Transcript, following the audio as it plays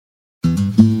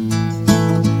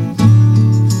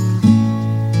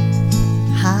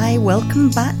welcome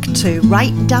back to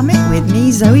Write Damn It with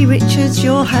me, Zoe Richards,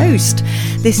 your host.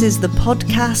 This is the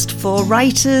podcast for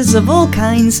writers of all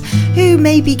kinds who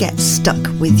maybe get stuck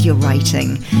with your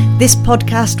writing. This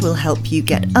podcast will help you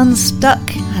get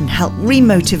unstuck and help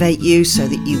remotivate you so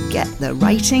that you get the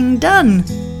writing done.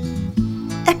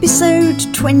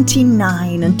 Episode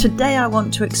 29, and today I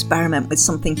want to experiment with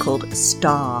something called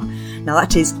STARR. Now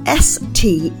that is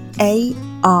STARR.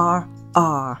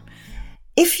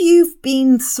 If you've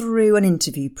been through an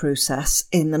interview process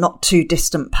in the not too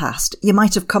distant past, you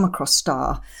might have come across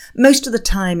STARR. Most of the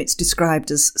time it's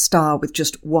described as STARR with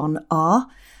just one R.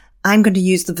 I'm going to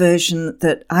use the version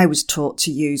that I was taught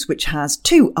to use, which has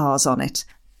two R's on it.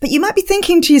 But you might be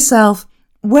thinking to yourself,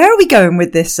 where are we going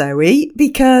with this, Zoe?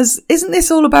 Because isn't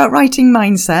this all about writing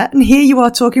mindset? And here you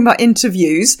are talking about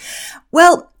interviews.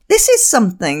 Well, this is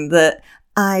something that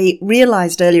I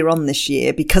realised earlier on this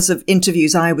year, because of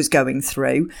interviews I was going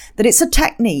through, that it's a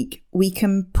technique we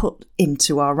can put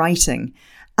into our writing.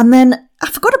 And then I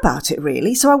forgot about it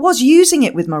really. So I was using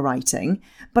it with my writing,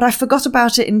 but I forgot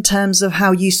about it in terms of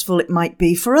how useful it might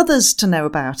be for others to know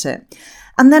about it.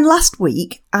 And then last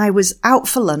week I was out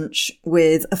for lunch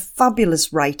with a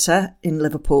fabulous writer in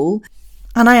Liverpool.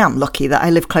 And I am lucky that I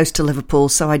live close to Liverpool,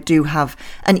 so I do have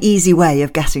an easy way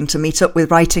of getting to meet up with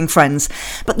writing friends.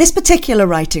 But this particular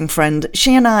writing friend,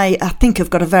 she and I think have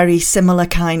got a very similar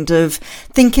kind of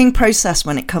thinking process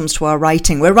when it comes to our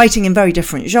writing. We're writing in very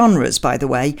different genres, by the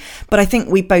way, but I think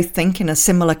we both think in a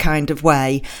similar kind of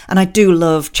way. And I do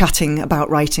love chatting about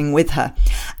writing with her.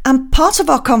 And part of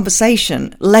our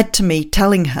conversation led to me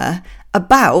telling her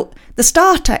about the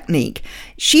STARR technique.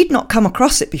 She'd not come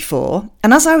across it before,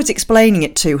 and as I was explaining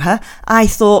it to her, I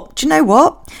thought, do you know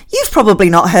what? You've probably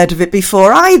not heard of it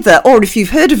before either, or if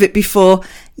you've heard of it before,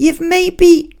 you've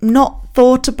maybe not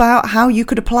thought about how you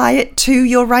could apply it to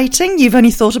your writing. You've only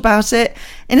thought about it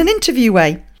in an interview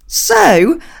way.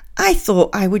 So I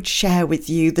thought I would share with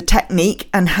you the technique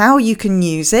and how you can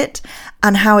use it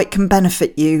and how it can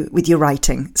benefit you with your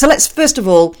writing. So let's first of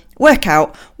all work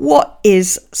out, what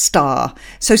is STARR?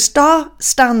 So STARR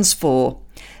stands for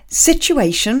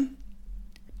situation,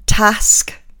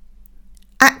 task,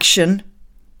 action,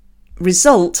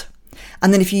 result,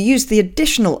 and then if you use the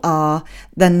additional R,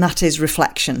 then that is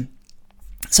reflection.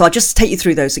 So I'll just take you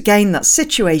through those again. That's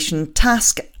situation,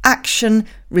 task, action,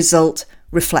 result,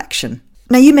 reflection.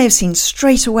 Now you may have seen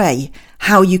straight away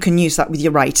how you can use that with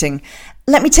your writing.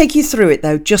 Let me take you through it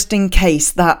though, just in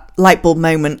case that light bulb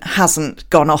moment hasn't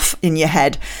gone off in your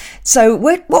head. So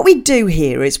what we do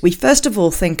here is we first of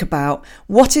all think about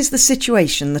what is the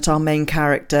situation that our main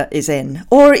character is in.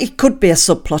 Or it could be a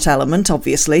subplot element,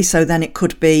 obviously. So then it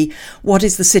could be what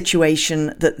is the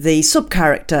situation that the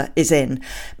sub-character is in.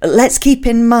 But let's keep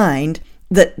in mind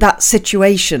that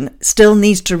situation still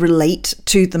needs to relate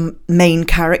to the main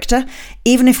character.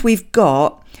 Even if we've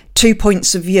got 2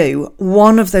 points of view,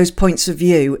 one of those points of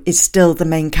view is still the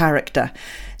main character.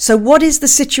 So what is the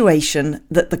situation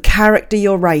that the character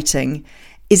you're writing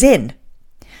is in?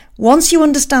 Once you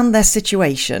understand their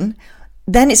situation,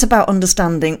 then it's about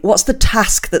understanding what's the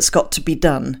task that's got to be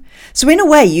done. So in a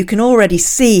way, you can already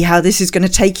see how this is going to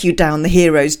take you down the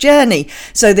hero's journey.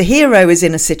 So the hero is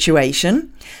in a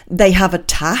situation, they have a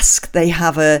task, they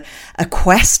have a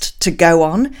quest to go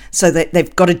on, so that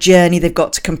they've got a journey they've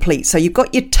got to complete. So you've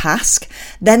got your task,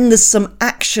 then there's some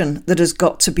action that has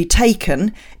got to be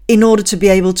taken in order to be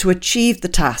able to achieve the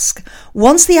task.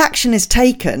 Once the action is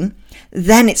taken,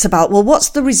 then it's about, well, what's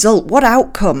the result? What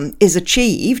outcome is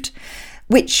achieved?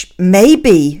 Which may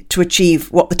be to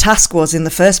achieve what the task was in the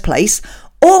first place,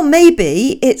 or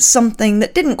maybe it's something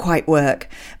that didn't quite work.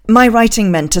 My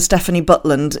writing mentor, Stephanie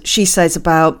Butland, she says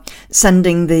about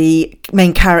sending the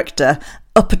main character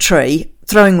up a tree,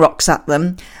 throwing rocks at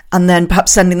them, and then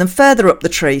perhaps sending them further up the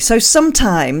tree. So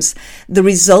sometimes the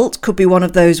result could be one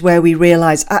of those where we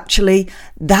realise, actually,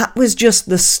 that was just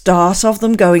the start of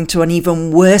them going to an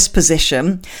even worse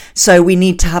position. So we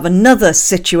need to have another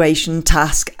situation,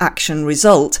 task, action,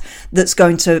 result that's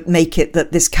going to make it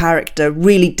that this character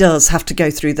really does have to go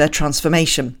through their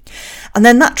transformation. And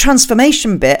then that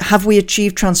transformation bit, have we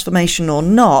achieved transformation or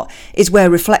not, is where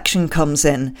reflection comes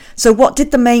in. So what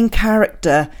did the main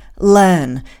character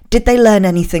learn? Did they learn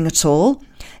anything at all?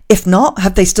 If not,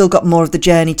 have they still got more of the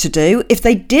journey to do? If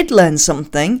they did learn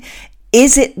something,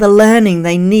 is it the learning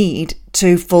they need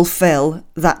to fulfill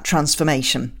that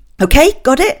transformation? Okay,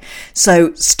 got it?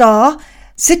 So STARR,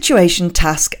 situation,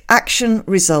 task, action,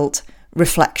 result,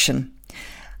 reflection.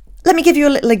 Let me give you a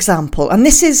little example, and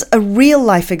this is a real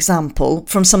life example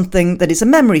from something that is a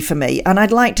memory for me, and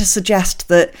I'd like to suggest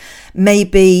that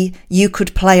maybe you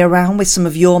could play around with some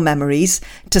of your memories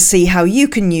to see how you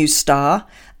can use STARR,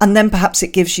 and then perhaps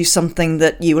it gives you something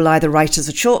that you will either write as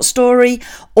a short story,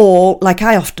 or like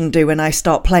I often do when I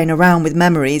start playing around with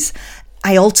memories,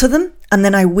 I alter them and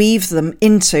then I weave them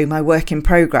into my work in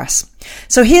progress.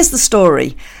 So here's the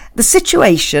story. The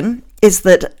situation is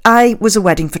that I was a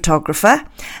wedding photographer,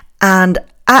 and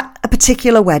at a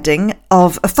particular wedding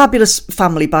of a fabulous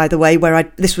family, by the way,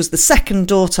 this was the second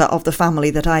daughter of the family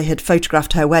that I had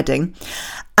photographed her wedding,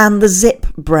 and the zip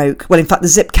broke. Well, in fact, the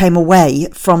zip came away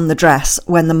from the dress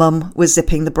when the mum was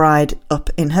zipping the bride up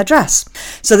in her dress.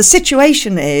 So the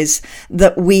situation is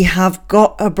that we have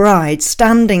got a bride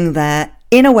standing there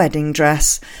in a wedding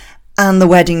dress, and the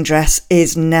wedding dress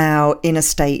is now in a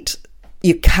state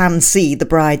you can see the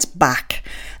bride's back,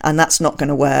 and that's not going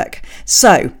to work.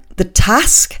 So the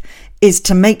task is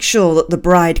to make sure that the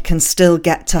bride can still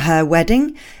get to her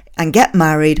wedding and get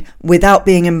married without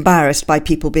being embarrassed by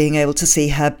people being able to see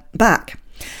her back.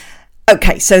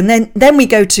 Okay, so then we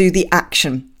go to the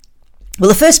action. Well,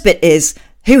 the first bit is,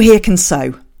 who here can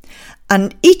sew?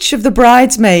 And each of the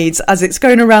bridesmaids, as it's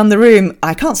going around the room,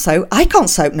 I can't sew,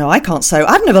 no, I can't sew,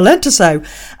 I've never learned to sew.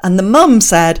 And the mum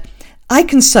said, I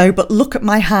can sew, but look at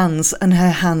my hands, and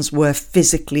her hands were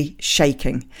physically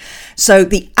shaking. So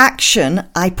the action,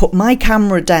 I put my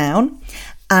camera down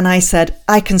and I said,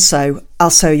 I can sew, I'll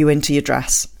sew you into your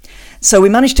dress. So we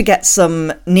managed to get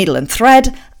some needle and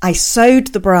thread. I sewed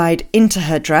the bride into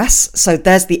her dress. So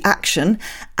there's the action.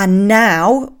 And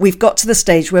now we've got to the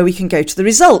stage where we can go to the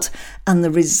result. And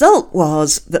the result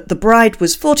was that the bride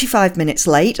was 45 minutes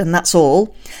late, and that's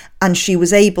all. And she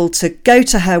was able to go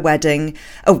to her wedding.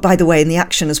 Oh, by the way, in the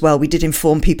action as well, we did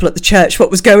inform people at the church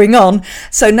what was going on.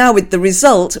 So now with the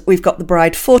result, we've got the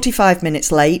bride 45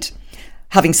 minutes late,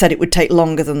 having said it would take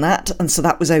longer than that. And so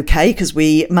that was okay because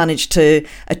we managed to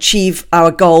achieve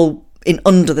our goal in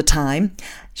under the time.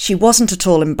 She wasn't at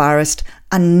all embarrassed,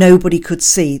 and nobody could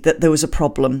see that there was a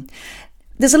problem.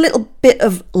 There's a little bit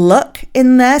of luck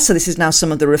in there, so this is now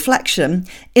some of the reflection,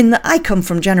 in that I come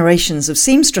from generations of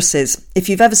seamstresses. If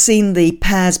you've ever seen the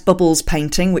Pears Bubbles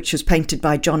painting, which was painted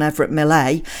by John Everett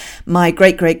Millay, my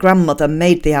great-great-grandmother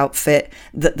made the outfit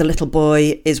that the little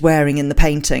boy is wearing in the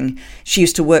painting. She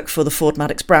used to work for the Ford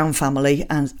Madox Brown family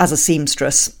and as a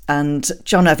seamstress, and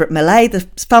John Everett Millay, the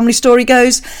family story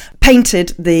goes,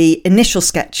 painted the initial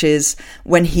sketches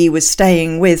when he was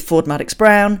staying with Ford Madox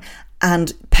Brown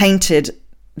and painted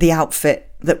the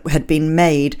outfit that had been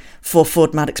made for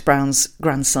Ford Madox Brown's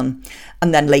grandson,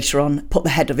 and then later on put the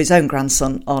head of his own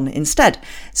grandson on instead.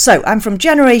 So I'm from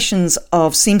generations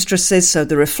of seamstresses, so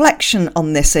the reflection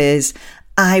on this is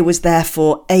I was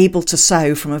therefore able to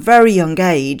sew from a very young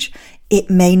age. It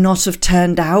may not have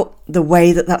turned out the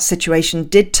way that situation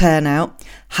did turn out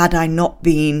had I not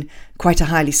been quite a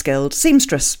highly skilled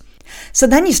seamstress. So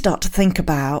then you start to think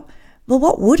about, well,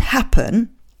 what would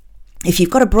happen if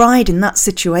you've got a bride in that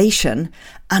situation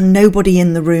and nobody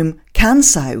in the room can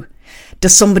sew?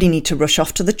 Does somebody need to rush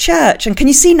off to the church? And can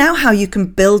you see now how you can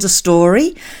build a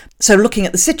story? So looking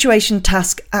at the situation,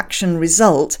 task, action,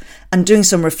 result, and doing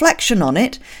some reflection on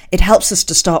it, it helps us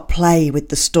to start play with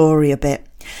the story a bit.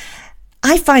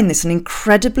 I find this an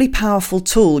incredibly powerful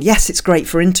tool. Yes, it's great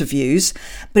for interviews,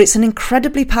 but it's an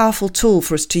incredibly powerful tool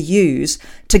for us to use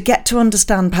to get to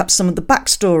understand perhaps some of the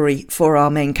backstory for our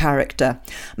main character.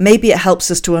 Maybe it helps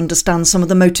us to understand some of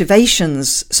the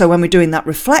motivations. So when we're doing that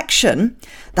reflection,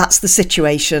 that's the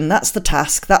situation, that's the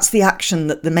task, that's the action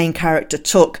that the main character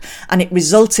took, and it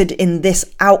resulted in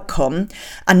this outcome.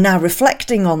 And now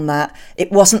reflecting on that,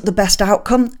 it wasn't the best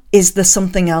outcome. Is there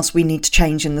something else we need to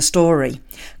change in the story?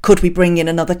 Could we bring in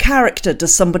another character?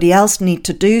 Does somebody else need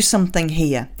to do something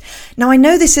here? Now, I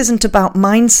know this isn't about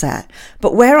mindset,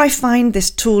 but where I find this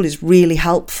tool is really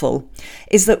helpful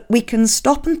is that we can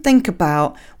stop and think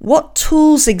about what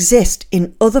tools exist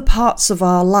in other parts of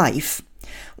our life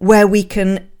where we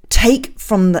can take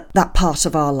from that part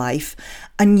of our life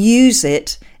and use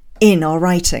it in our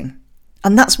writing.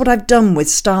 And that's what I've done with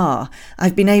STARR.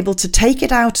 I've been able to take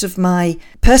it out of my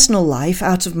personal life,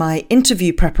 out of my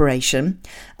interview preparation,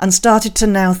 and started to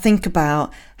now think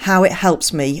about how it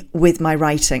helps me with my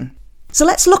writing. So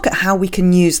let's look at how we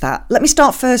can use that. Let me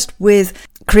start first with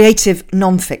creative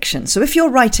non-fiction. So if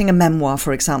you're writing a memoir,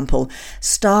 for example,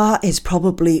 STARR is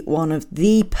probably one of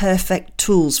the perfect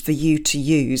tools for you to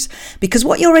use, because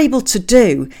what you're able to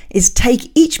do is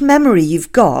take each memory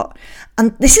you've got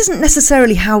And this isn't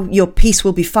necessarily how your piece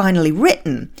will be finally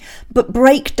written, but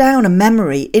break down a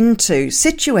memory into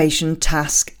situation,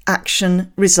 task,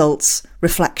 action, results,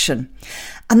 reflection.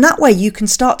 And that way you can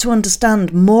start to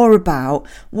understand more about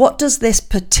what does this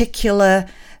particular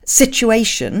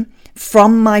situation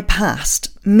from my past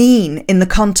mean in the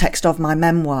context of my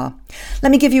memoir.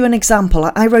 Let me give you an example.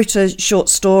 I wrote a short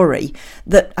story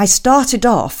that I started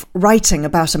off writing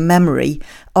about a memory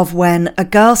of when a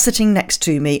girl sitting next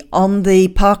to me on the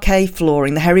parquet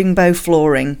flooring, the herringbone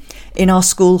flooring in our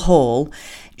school hall,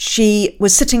 she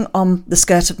was sitting on the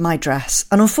skirt of my dress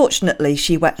and unfortunately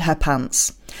she wet her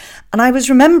pants. And I was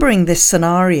remembering this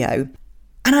scenario.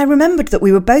 And I remembered that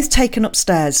we were both taken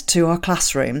upstairs to our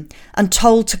classroom and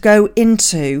told to go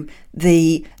into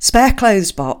the spare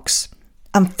clothes box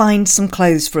and find some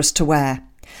clothes for us to wear.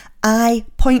 I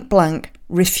point blank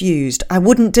refused. I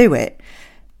wouldn't do it.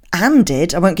 Anne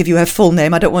did. I won't give you her full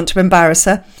name. I don't want to embarrass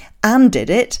her. Anne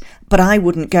did it, but I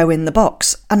wouldn't go in the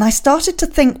box. And I started to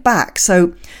think back.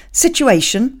 So,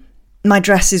 situation, my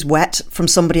dress is wet from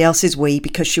somebody else's wee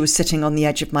because she was sitting on the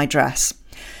edge of my dress.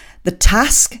 The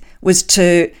task was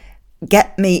to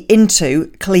get me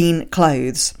into clean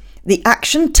clothes. The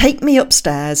action, take me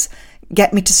upstairs,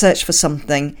 get me to search for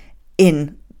something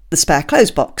in the spare clothes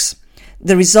box.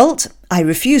 The result, I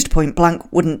refused point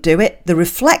blank, wouldn't do it. The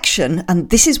reflection,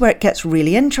 and this is where it gets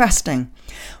really interesting.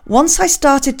 Once I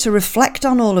started to reflect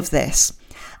on all of this,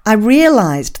 I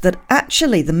realised that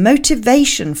actually the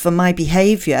motivation for my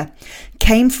behaviour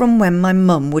came from when my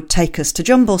mum would take us to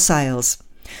jumble sales.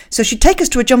 So she'd take us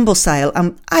to a jumble sale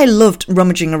and I loved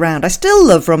rummaging around. I still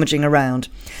love rummaging around.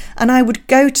 And I would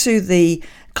go to the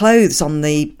clothes on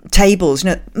the tables,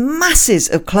 masses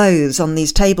of clothes on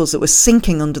these tables that were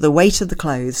sinking under the weight of the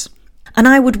clothes. And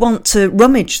I would want to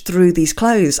rummage through these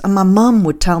clothes and my mum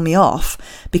would tell me off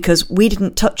because we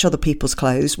didn't touch other people's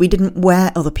clothes. We didn't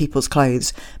wear other people's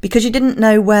clothes because you didn't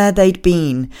know where they'd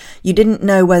been. You didn't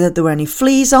know whether there were any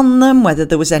fleas on them, whether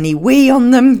there was any wee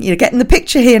on them. You're getting the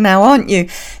picture here now, aren't you?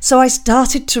 So I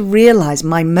started to realise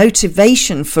my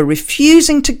motivation for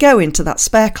refusing to go into that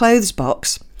spare clothes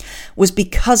box was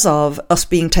because of us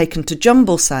being taken to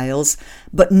jumble sales,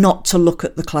 but not to look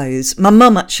at the clothes. My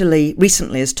mum actually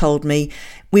recently has told me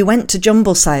we went to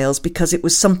jumble sales because it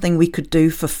was something we could do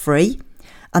for free.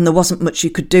 And there wasn't much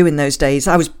you could do in those days.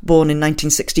 I was born in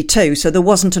 1962, so there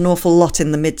wasn't an awful lot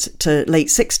in the mid to late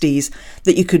 60s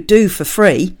that you could do for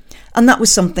free. And that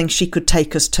was something she could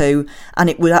take us to, and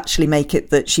it would actually make it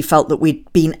that she felt that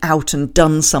we'd been out and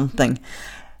done something.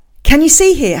 Can you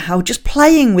see here how just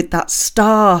playing with that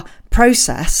STARR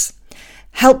process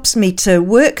helps me to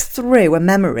work through a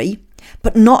memory,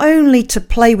 but not only to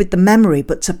play with the memory,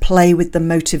 but to play with the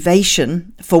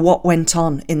motivation for what went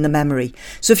on in the memory.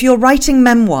 So if you're writing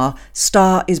memoir,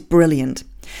 STARR is brilliant.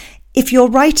 If you're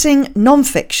writing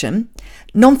non-fiction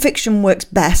works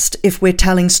best if we're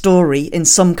telling story in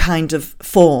some kind of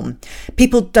form.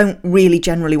 People don't really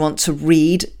generally want to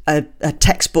read a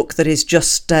textbook that is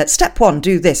just step 1,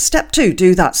 do this, step 2,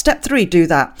 do that, step 3, do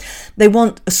that. They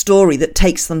want a story that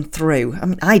takes them through. I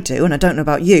mean, I do, and I don't know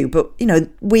about you, but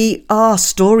we are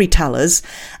storytellers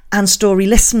and story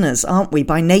listeners, aren't we,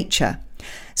 by nature?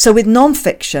 So with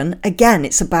non-fiction, again,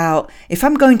 it's about, if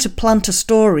I'm going to plant a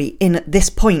story in at this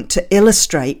point to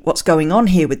illustrate what's going on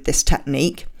here with this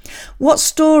technique, what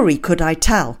story could I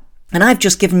tell? And I've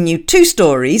just given you 2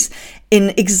 stories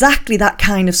in exactly that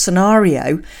kind of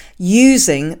scenario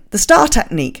using the STARR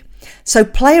technique. So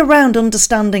play around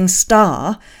understanding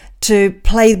STARR to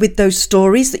play with those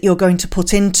stories that you're going to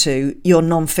put into your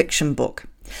non-fiction book.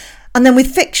 And then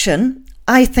with fiction,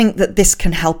 I think that this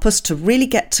can help us to really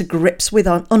get to grips with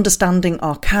understanding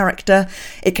our character.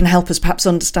 It can help us perhaps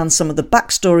understand some of the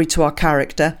backstory to our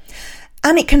character.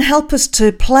 And it can help us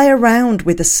to play around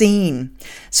with a scene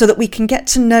so that we can get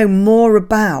to know more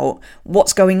about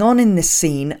what's going on in this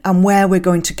scene and where we're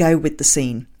going to go with the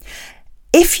scene.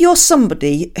 If you're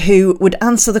somebody who would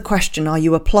answer the question, are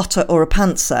you a plotter or a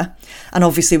pantser? And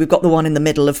obviously we've got the one in the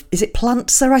middle of, is it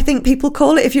plantser, I think people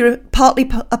call it, if you're partly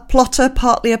a plotter,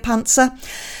 partly a pantser.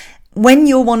 When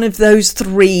you're one of those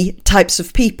 3 types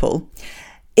of people,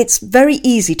 it's very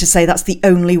easy to say that's the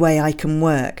only way I can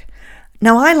work.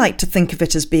 Now, I like to think of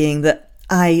it as being that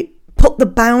I put the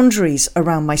boundaries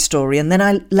around my story and then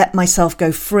I let myself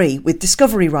go free with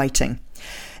discovery writing.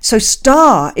 So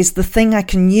STARR is the thing I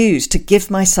can use to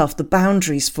give myself the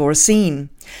boundaries for a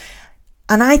scene.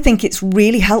 And I think it's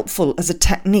really helpful as a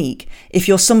technique if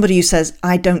you're somebody who says,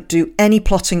 I don't do any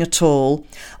plotting at all,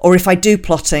 or if I do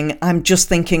plotting, I'm just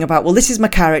thinking about, well, this is my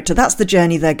character, that's the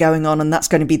journey they're going on, and that's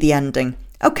going to be the ending.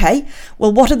 Okay,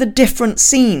 well, what are the different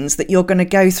scenes that you're going to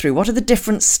go through? What are the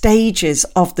different stages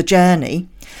of the journey?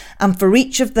 And for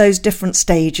each of those different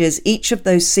stages, each of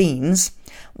those scenes,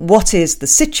 what is the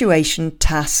situation,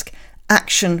 task,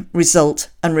 action, result,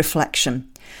 and reflection?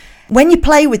 When you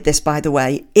play with this, by the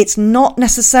way, it's not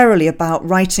necessarily about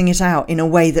writing it out in a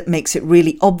way that makes it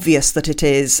really obvious that it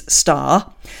is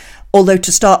STARR. Although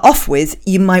to start off with,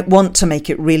 you might want to make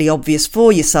it really obvious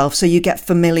for yourself so you get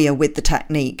familiar with the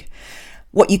technique.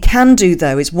 What you can do,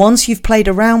 though, is once you've played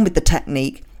around with the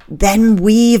technique, then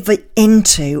weave it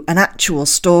into an actual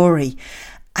story.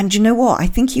 And you know what? I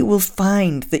think you will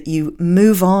find that you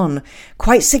move on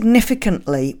quite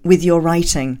significantly with your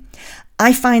writing.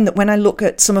 I find that when I look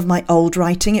at some of my old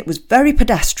writing, it was very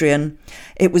pedestrian,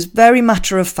 it was very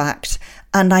matter of fact,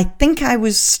 and I think I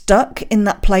was stuck in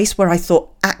that place where I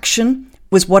thought action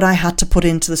was what I had to put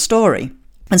into the story.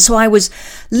 And so I was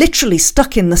literally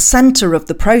stuck in the centre of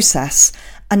the process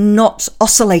and not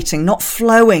oscillating, not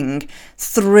flowing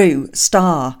through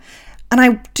STARR. And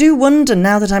I do wonder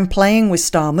now that I'm playing with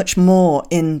STARR much more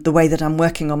in the way that I'm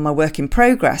working on my work in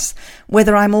progress,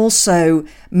 whether I'm also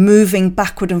moving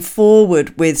backward and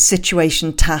forward with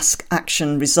situation, task,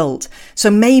 action, result. So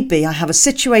maybe I have a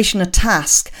situation, a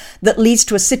task that leads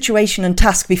to a situation and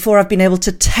task before I've been able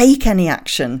to take any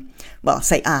action. Well, I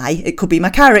say it could be my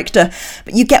character,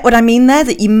 but you get what I mean there,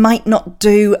 that you might not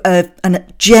do a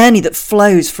journey that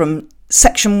flows from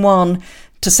section 1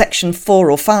 to section 4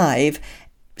 or 5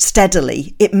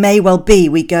 steadily. It may well be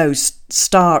we go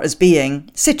STARR as being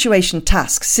situation,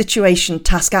 task,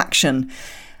 action.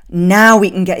 Now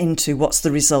we can get into what's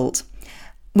the result.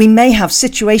 We may have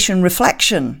situation,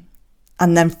 reflection.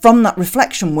 And then from that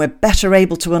reflection, we're better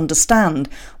able to understand,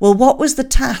 well, what was the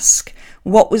task?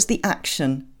 What was the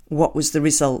action? What was the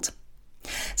result?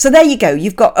 So there you go.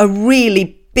 You've got a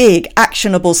really big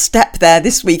actionable step there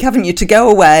this week, haven't you, to go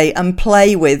away and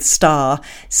play with STARR.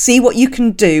 See what you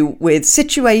can do with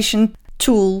situation,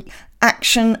 tool,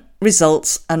 action,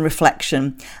 results and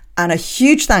reflection. And a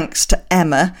huge thanks to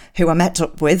Emma, who I met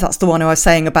up with. That's the one who I was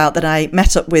saying about that I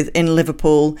met up with in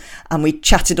Liverpool and we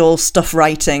chatted all stuff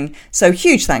writing. So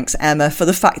huge thanks, Emma, for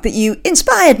the fact that you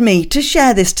inspired me to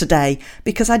share this today,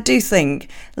 because I do think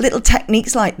little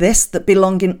techniques like this that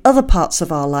belong in other parts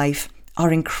of our life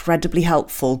are incredibly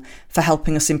helpful for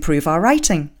helping us improve our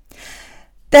writing.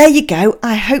 There you go.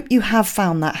 I hope you have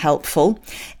found that helpful.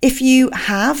 If you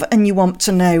have and you want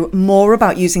to know more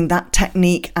about using that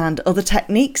technique and other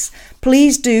techniques,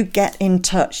 please do get in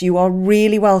touch. You are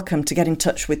really welcome to get in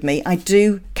touch with me. I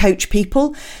do coach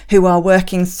people who are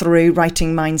working through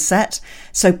writing mindset.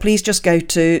 So please just go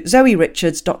to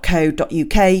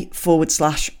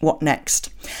zoerichards.co.uk/what next.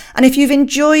 And if you've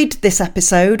enjoyed this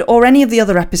episode or any of the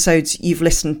other episodes you've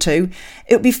listened to,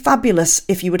 it would be fabulous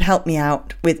if you would help me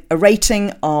out with a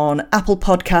rating on Apple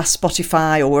Podcasts,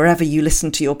 Spotify, or wherever you listen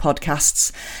to your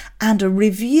podcasts. And a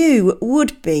review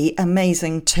would be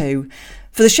amazing too.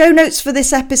 For the show notes for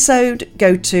this episode,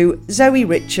 go to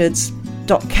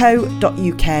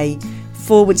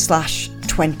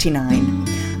zoerichards.co.uk/29.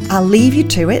 I'll leave you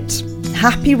to it.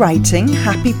 Happy writing,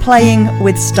 happy playing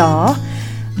with STARR.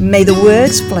 May the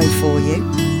words flow for you,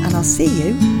 and I'll see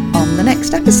you on the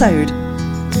next episode.